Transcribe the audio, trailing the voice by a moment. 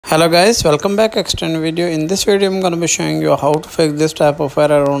Hello guys, welcome back. Extended video. In this video I'm going to be showing you how to fix this type of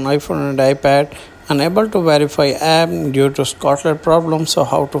error on iPhone and iPad, unable to verify app due to Scarlet problem. So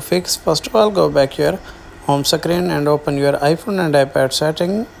how to fix? First of all, go back here home screen and open your iPhone and iPad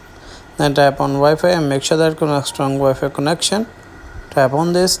setting, then tap on Wi-Fi and make sure that connects strong Wi-Fi connection. Tap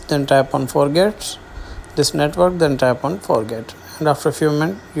on this, then tap on forget this network, then tap on forget, and after a few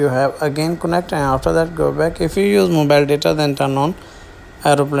minutes you have again connect, and after that go back. If you use mobile data, then turn on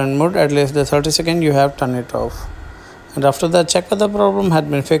aeroplane mode, at least the 30 seconds you have turn it off, and after that check whether the problem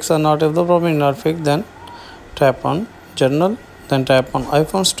had been fixed or not. If the problem is not fixed, then tap on journal, then tap on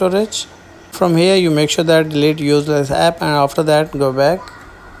iPhone storage. From here you make sure that delete useless app, and after that go back,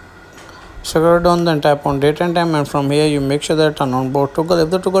 scroll down, then tap on date and time, and from here you make sure that turn on board toggle. If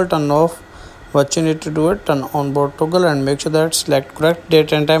the toggle turn off, what you need to do it, turn on board toggle and make sure that select correct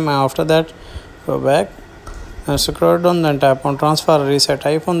date and time, and after that go back and scroll down, then tap on transfer reset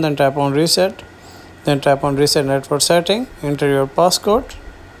iPhone, then tap on reset, then tap on reset network setting, enter your passcode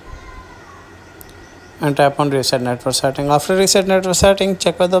and tap on reset network setting. After reset network setting,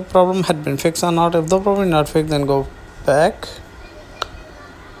 check whether the problem had been fixed or not. If the problem is not fixed, then go back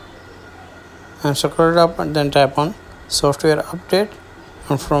and scroll up and then tap on software update,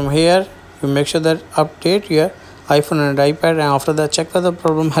 and from here you make sure that update your iPhone and iPad, and after that check whether the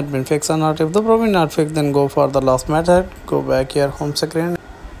problem had been fixed or not. If the problem is not fixed, then go for the last method. Go back here home screen,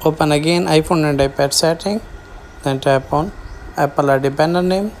 open again iPhone and iPad setting, then tap on Apple ID banner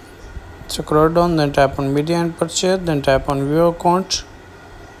name, scroll down, then tap on media and purchase, then tap on view account,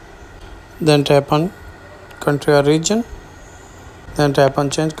 then tap on country or region, then tap on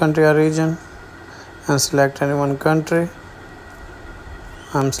change country or region and select any one country.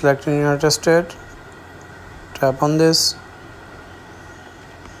 I'm selecting United States. Tap on this.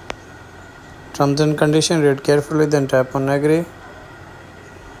 Terms and condition, read carefully, then tap on agree.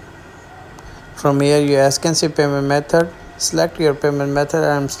 From here you can see payment method. Select your payment method.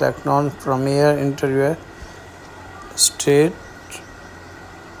 I am select none. From here enter your state,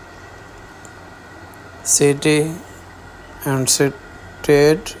 city and state.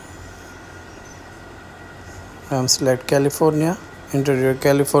 I am select California. Enter your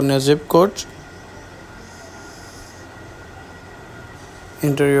California zip code.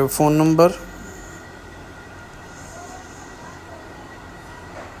 Enter your phone number.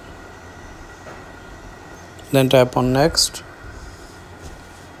 Then tap on next.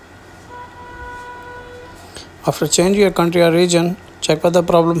 After change your country or region, check whether the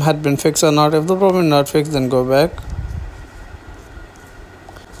problem had been fixed or not. If the problem is not fixed, then go back.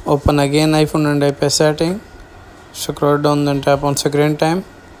 Open again iPhone and iPad setting. Scroll down, then tap on screen time,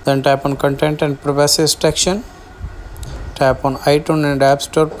 then tap on content and privacy section. Tap on iTunes and App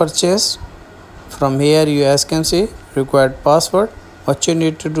Store purchase. From here you can see required password. What you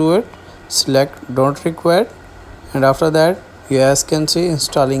need to do it, select don't require, and after that you can see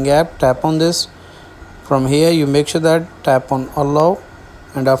installing app. Tap on this. From here you make sure that tap on allow,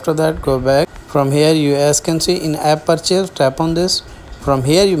 and after that go back. From here you can see in app purchase, tap on this. From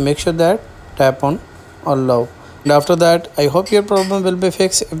here you make sure that tap on allow, and after that I hope your problem will be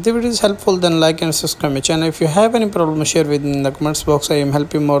fixed. If the video is helpful, then like and subscribe my channel. If you have any problem, share within the comments box. I am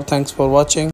helping more. Thanks for watching.